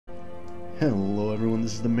Hello everyone,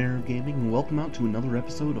 this is the Mayor of Gaming, and welcome out to another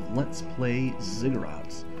episode of Let's Play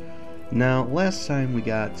Ziggurat. Now, last time we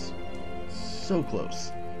got so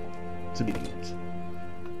close to beating it.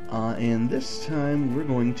 And this time we're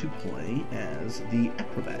going to play as the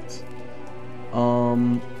Acrobat.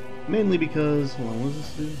 Mainly because, well, what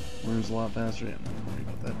does this do? Learns a lot faster, yeah, don't worry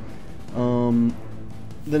about that.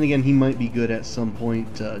 Then again, he might be good at some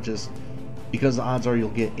point, just because the odds are you'll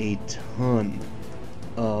get a ton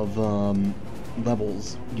of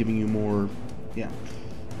levels, giving you more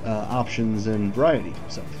options and variety.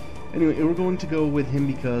 So anyway, we're going to go with him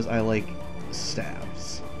because I like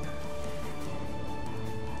staves.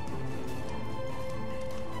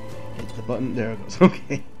 Hit the button, there it goes.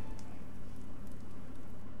 Okay,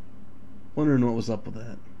 wondering what was up with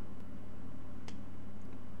that.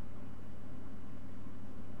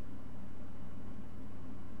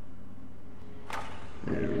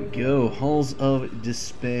 There we go. Halls of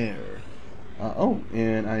Despair. Oh,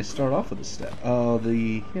 and I start off with the staff.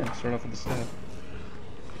 Start off with the staff.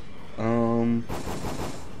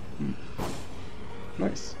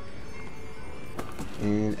 Nice.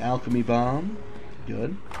 And Alchemy Bomb.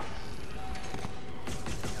 Good.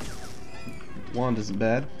 Wand isn't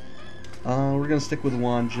bad. We're gonna stick with the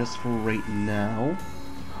wand just for right now.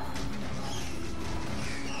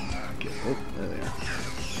 Okay. Oh, there they are.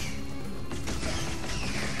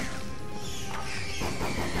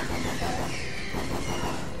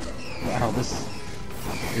 Wow, this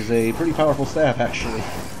is a pretty powerful staff, actually.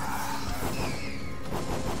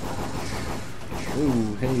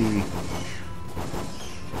 Ooh, hey.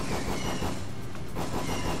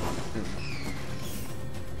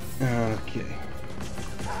 Okay.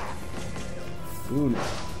 Ooh, no.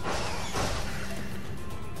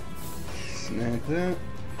 Snag that.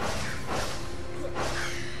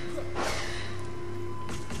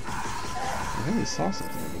 I think he saw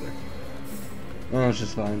something over there. Oh, it's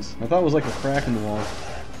just vines. I thought it was like a crack in the wall.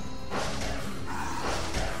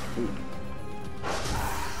 Ooh.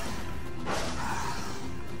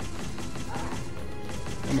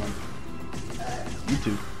 Come on. You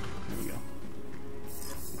too. There we go.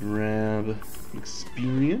 Grab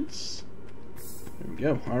experience. There we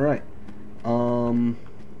go. Alright. Oh,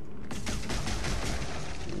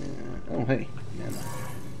 hey. Man.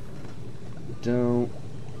 Don't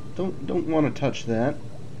want to touch that.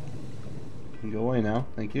 Go away now,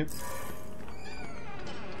 thank you.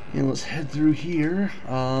 And let's head through here.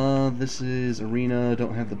 This is arena,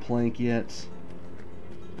 don't have the plank yet.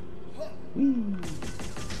 Whee.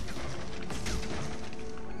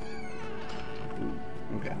 Ooh,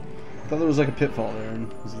 okay. I thought there was like a pitfall there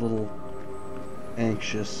and I was a little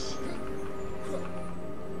anxious.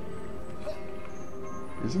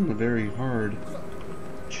 Isn't a very hard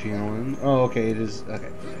challenge. Oh, okay, it is.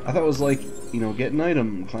 Okay. I thought it was like, you know, get an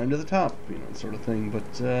item, climb to the top, you know, sort of thing,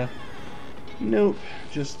 but, nope,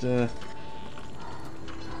 just, need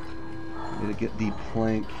to get the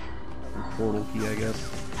plank, or portal key, I guess.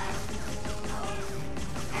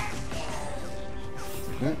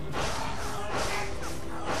 Okay.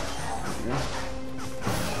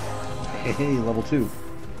 Hey, level 2.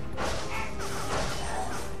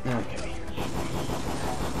 Okay.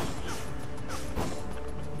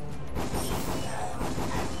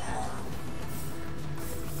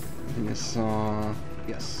 I saw...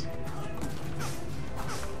 yes.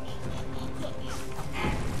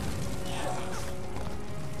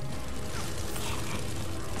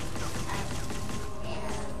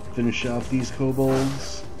 Finish off these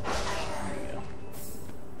kobolds. There we go.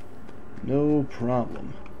 No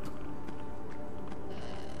problem.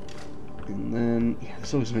 And then... yeah,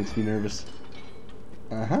 this always makes me nervous.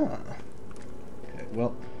 Aha! Okay,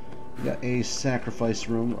 well, we got a sacrifice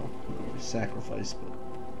room. Well, not really sacrifice, but...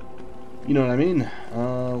 you know what I mean?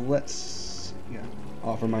 Let's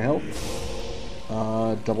offer my help.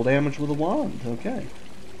 Double damage with a wand. Okay.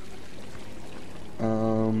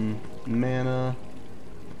 Mana.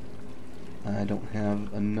 I don't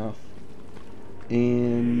have enough.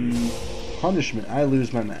 In punishment, I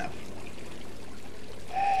lose my map.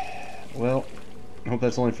 Well, I hope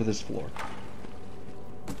that's only for this floor.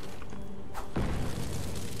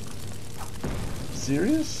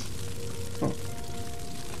 Serious? Oh.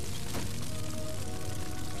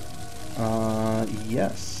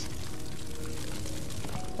 Yes.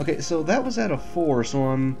 Okay, so that was at a 4, so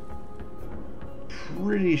I'm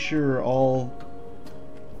pretty sure all...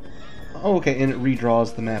 oh, okay, and it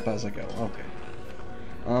redraws the map as I go. Okay.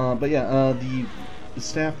 But yeah, the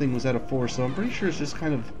staff thing was at a 4, so I'm pretty sure it's just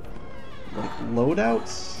kind of like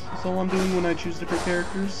loadouts. That's all I'm doing when I choose different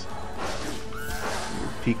characters.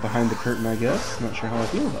 Peek behind the curtain, I guess. Not sure how I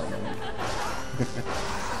feel about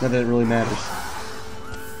that. Not that it really matters.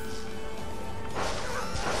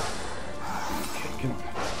 Okay, come on.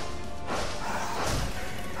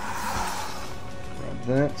 Grab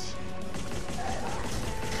that.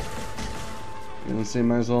 And let's say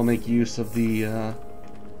might as well make use of the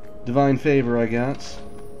divine favor I got.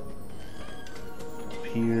 Up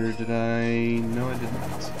here, did I? No, I did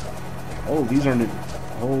not. Oh, these are new.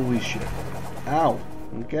 Holy shit. Ow.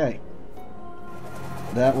 Okay.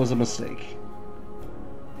 That was a mistake.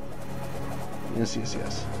 Yes, yes,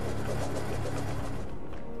 yes.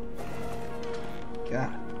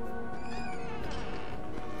 God.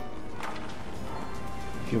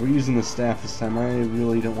 Okay, we're using the staff this time. I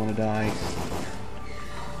really don't want to die.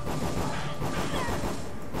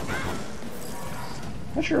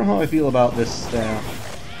 Not sure how I feel about this staff.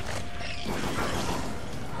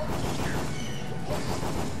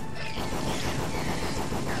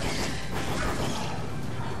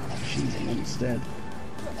 Jeez, I'm almost dead.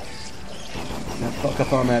 That fuck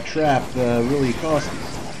up on that trap really cost me.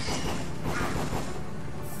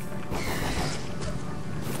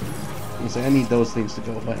 I need those things to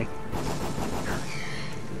go away.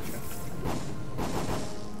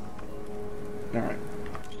 Alright.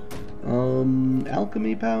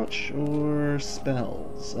 Alchemy pouch or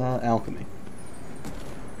spells? Alchemy.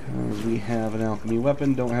 Because we have an alchemy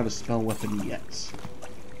weapon, don't have a spell weapon yet.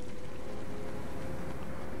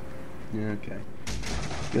 Okay.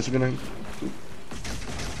 Guess we're gonna...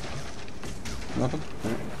 Nothing?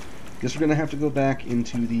 Alright. Guess we're gonna have to go back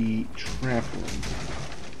into the trap room.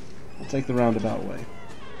 I'll take the roundabout way.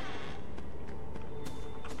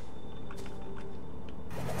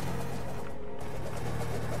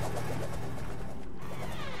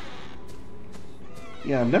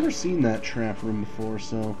 Yeah, I've never seen that trap room before,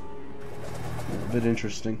 so a bit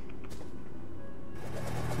interesting.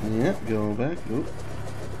 Yeah, go back. Oop.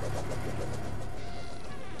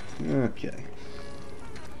 Okay.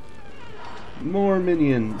 More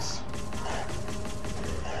minions.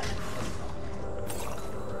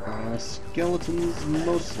 Skeletons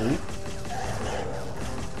mostly.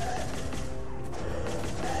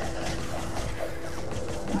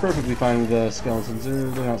 I'm perfectly fine with skeletons.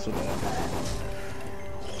 They're not so bad.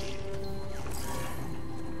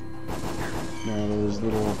 Now those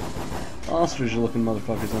little ostrich-looking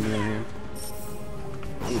motherfuckers on the other hand.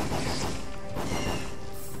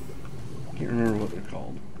 Can't remember what they're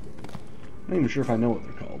called. I'm not even sure if I know what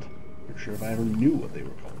they're called. I'm not sure if I ever knew what they were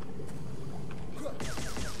called.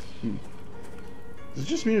 Is it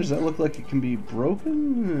just me, or does that look like it can be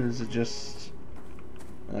broken? Or is it just...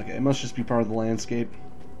 Okay, it must just be part of the landscape.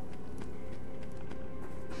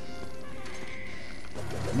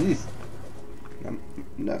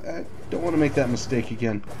 No, I don't want to make that mistake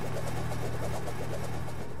again.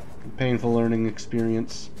 Painful learning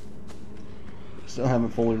experience. Still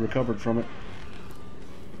haven't fully recovered from it.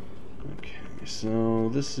 Okay, so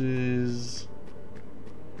this is...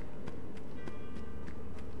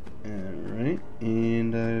 Alright,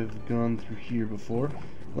 and I've gone through here before.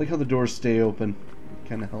 I like how the doors stay open. It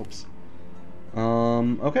kind of helps.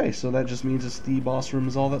 Okay, so that just means it's the boss room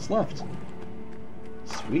is all that's left.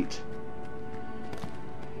 Sweet.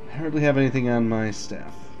 I hardly have anything on my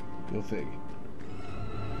staff. Go fig.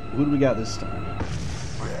 Who do we got this time?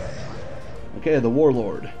 Okay, the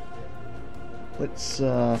Warlord. Let's,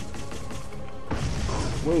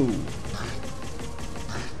 Whoa.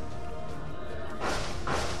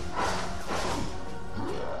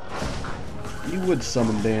 You would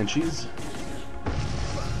summon banshees.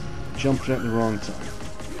 Jumped at the wrong time.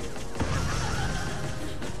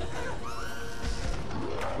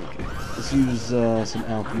 Okay, let's use some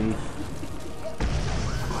alchemy.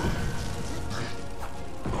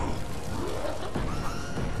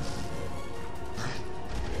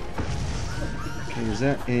 Okay, is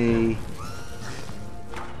that a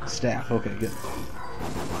staff? Okay, good.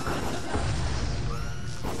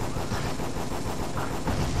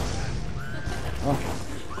 Okay.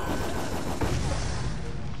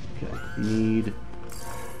 Okay, need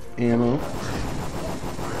ammo.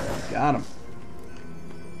 Got him.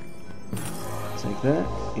 Take that,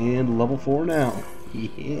 and level 4 now.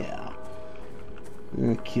 Yeah.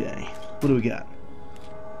 Okay, what do we got?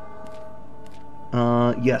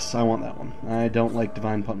 Yes, I want that one. I don't like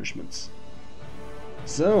divine punishments.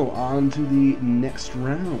 So, on to the next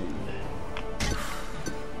round.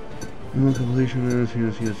 Completion,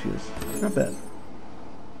 yes. Not bad.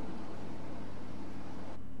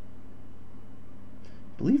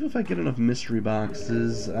 I believe if I get enough mystery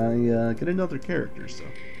boxes, I get another character, so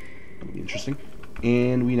that'll be interesting.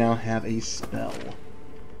 And we now have a spell.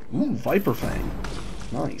 Ooh, Viper Fang.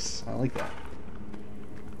 Nice. I like that.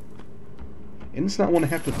 And it's not one I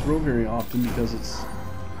have to throw very often because it's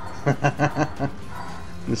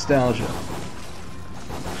nostalgia.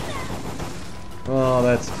 Oh,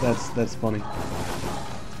 that's funny.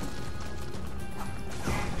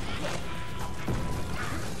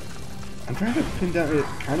 I'm trying to pin down. It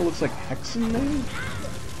kind of looks like Hexen, maybe.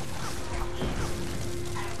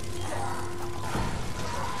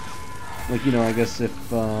 Like, you know, I guess if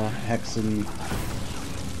Hexen,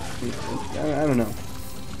 I don't know.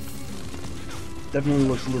 Definitely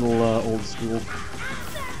looks a little old school.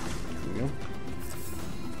 There we go.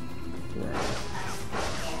 Where are we?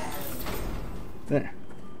 There.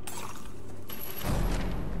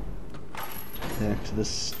 Back to the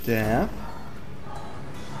staff.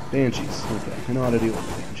 Banshees. Okay, I know how to deal with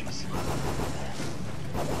the Banshees.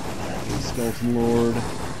 Okay, Skeleton Lord.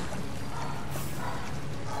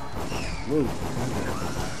 Whoa.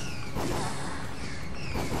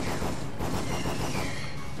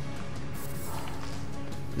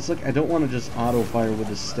 It's like I don't want to just auto-fire with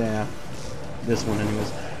the staff. This one,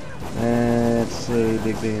 anyways. That's a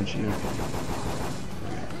big Banshee. Okay.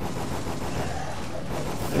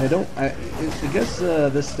 I guess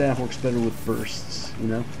this staff works better with bursts, you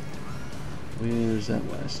know? Where's that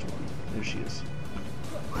last one? There she is.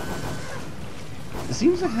 It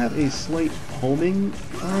seems to have a slight homing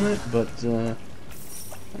on it, but, I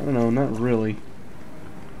don't know, not really.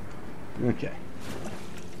 Okay.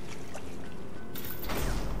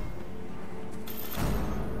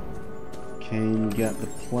 Okay, we got the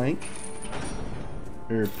plank.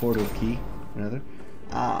 Or portal key, rather.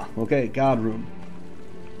 Ah, okay, God Room.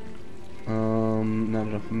 Not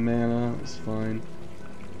enough mana, that's fine.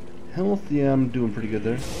 Health, yeah, I'm doing pretty good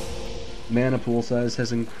there. Mana pool size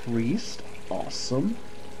has increased. Awesome.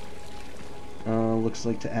 Looks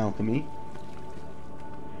like to alchemy.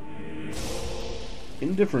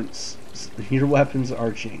 Indifference. Your weapons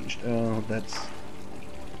are changed. Oh, that's...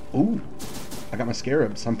 Ooh. I got my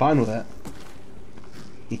scarabs. I'm fine with that.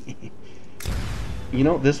 You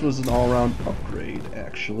know, this was an all-around upgrade,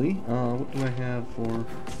 actually. What do I have for...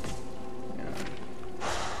 Yeah.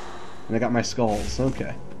 And I got my skulls.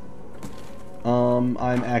 Okay.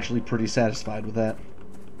 I'm actually pretty satisfied with that.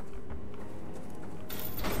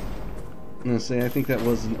 I'm gonna say, I think that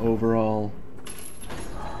was an overall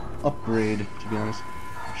upgrade, to be honest.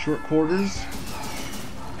 Short quarters.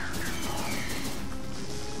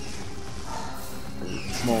 Or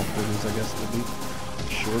small quarters, I guess, would be.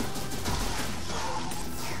 Short.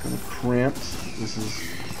 Kind of cramped. This is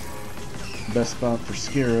the best spot for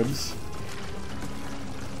scarabs.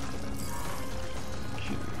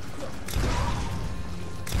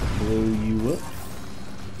 Blow you up.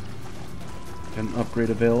 Got an upgrade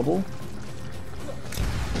available.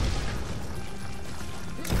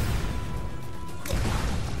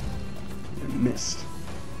 And missed.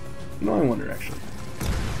 You know, I wonder actually.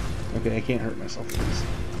 Okay, I can't hurt myself with this.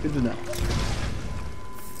 Good to know.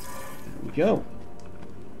 There we go.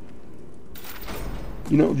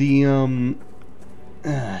 You know, the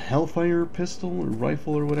Hellfire pistol or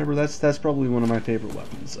rifle or whatever, that's probably one of my favorite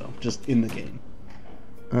weapons, though, just in the game.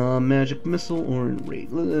 Magic missile or raid?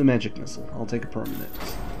 Magic missile. I'll take a permanent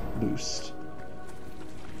boost.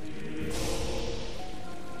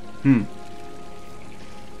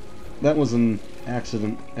 That was an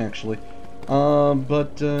accident, actually.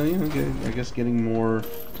 But you know, I guess getting more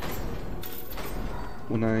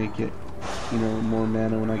when I get, you know, more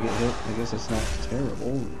mana when I get hit. I guess that's not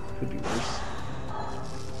terrible. It could be worse.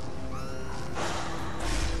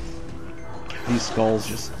 These skulls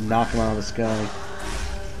just knock them out of the sky.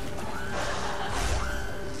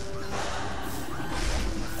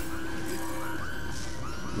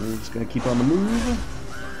 We're just gonna keep on the move.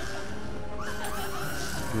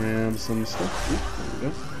 Grab some stuff. Oop, there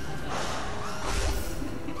we go.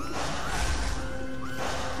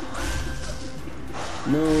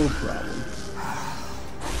 No problem.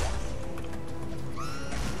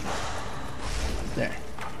 There.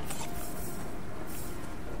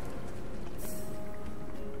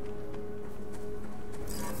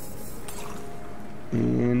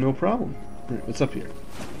 And no problem. Alright, what's up here?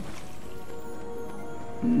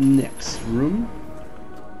 Next room.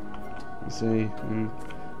 Let's see. I'm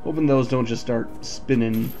hoping those don't just start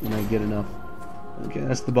spinning when I get enough. Okay,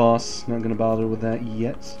 that's the boss. Not gonna bother with that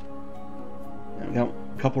yet. I've got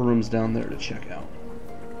a couple rooms down there to check out.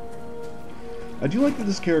 I do like that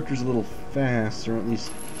this character's a little fast, or at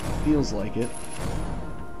least feels like it.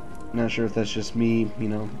 Not sure if that's just me, you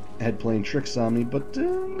know, head playing tricks on me, but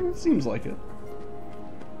it seems like it.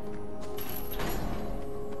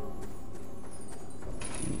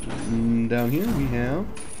 And down here we have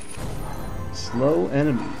slow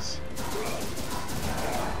enemies.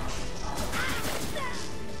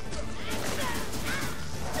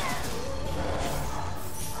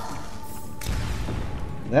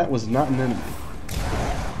 That was not an enemy.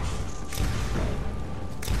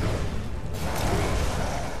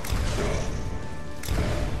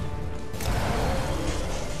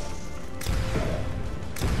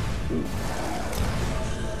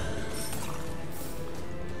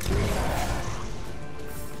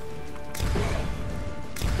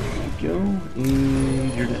 Go,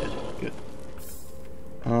 and you're dead. Good.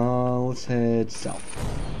 Let's head south.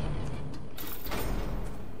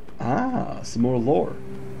 Ah, some more lore.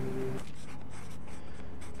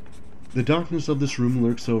 The darkness of this room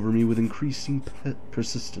lurks over me with increasing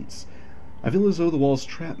persistence. I feel as though the walls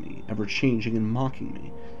trap me, ever changing and mocking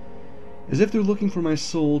me, as if they're looking for my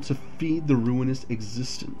soul to feed the ruinous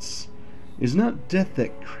existence. It is not death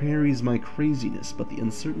that carries my craziness, but the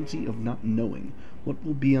uncertainty of not knowing what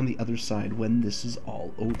will be on the other side when this is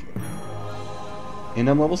all over. And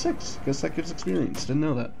I'm level 6. Guess that gives experience. Didn't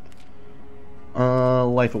know that.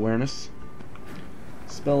 Life awareness.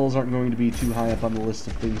 Spells aren't going to be too high up on the list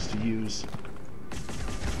of things to use.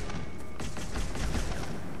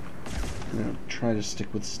 I'm gonna try to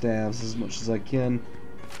stick with staves as much as I can.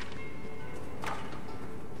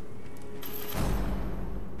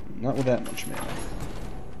 Not with that much mana.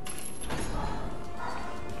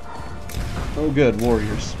 Oh good,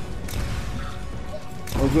 warriors.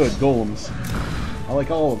 Oh good, golems. I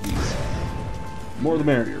like all of these. More the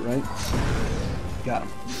merrier, right? Got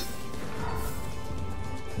him.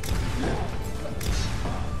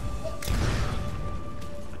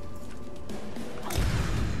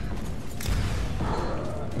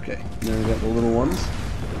 Okay, now we got the little ones.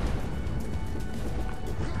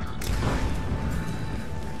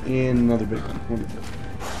 And another big one. Wonderful.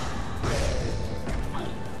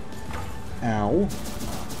 Ow.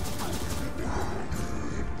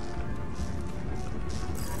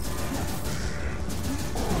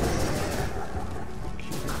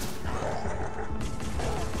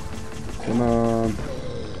 Come on.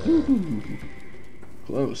 Woohoo.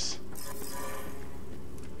 Close.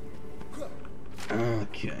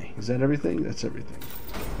 Okay. Is that everything? That's everything.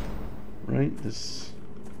 Right? This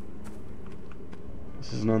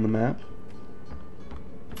isn't on the map.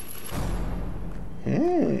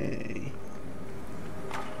 Hey.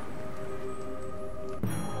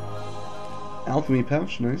 Alchemy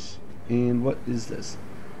pouch, nice. And what is this?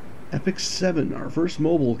 Epic 7, our first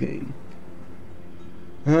mobile game.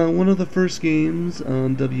 One of the first games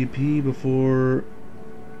on WP before...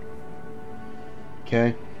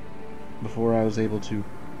 Okay. Before I was able to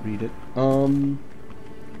read it.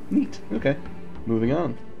 Neat. Okay. Moving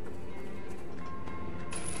on.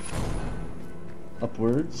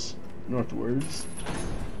 Upwards. Northwards.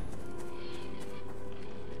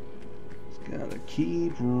 Just gotta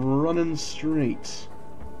keep running straight.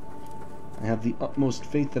 I have the utmost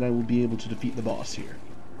faith that I will be able to defeat the boss here.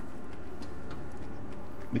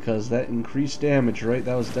 Because that increased damage, right?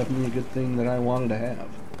 That was definitely a good thing that I wanted to have.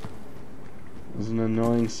 It was an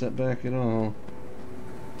annoying setback at all.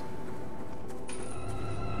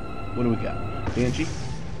 What do we got? Banshee?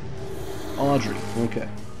 Audrey. Okay.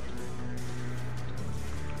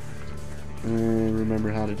 And remember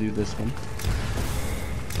how to do this one.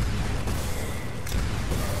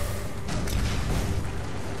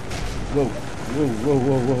 Whoa. Whoa, whoa,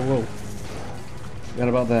 whoa, whoa, whoa. Forgot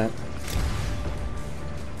about that.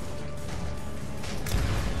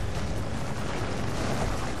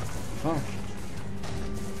 Fuck.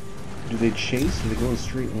 Do they chase? Do they go in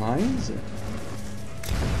straight lines?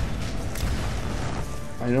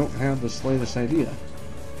 I don't have the slightest idea.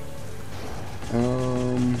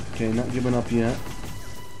 Okay, not giving up yet.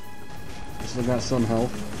 Still got some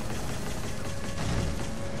health.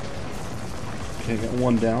 Okay, got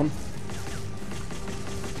one down.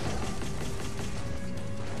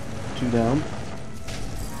 2 down.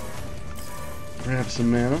 Grab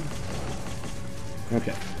some mana.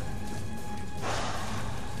 Okay.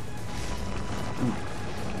 Ooh.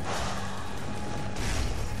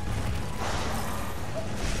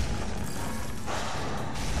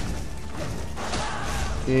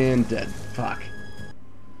 And dead. Fuck.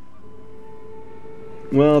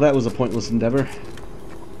 Well, that was a pointless endeavor.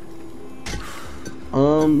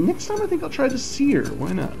 Next time I think I'll try the seer.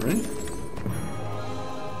 Why not, right?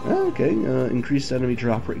 Okay, increased enemy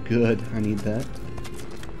drop rate. Good. I need that.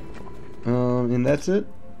 And that's it?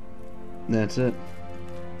 That's it.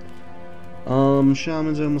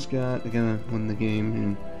 Shaman's almost got... I gotta win the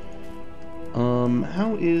game. And,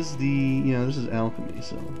 how is the... Yeah, this is alchemy,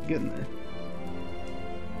 so getting there.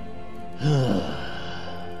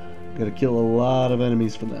 Gotta kill a lot of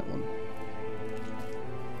enemies for that one.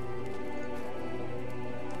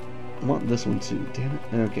 want this one too. Damn it.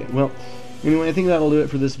 Okay, well, anyway, I think that'll do it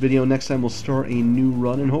for this video. Next time we'll start a new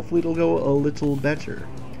run, and hopefully it'll go a little better.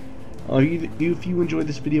 If you enjoyed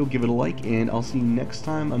this video, give it a like, and I'll see you next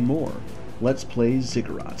time on more Let's Play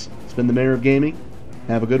Ziggurat. It's been the Mayor of Gaming.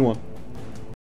 Have a good one.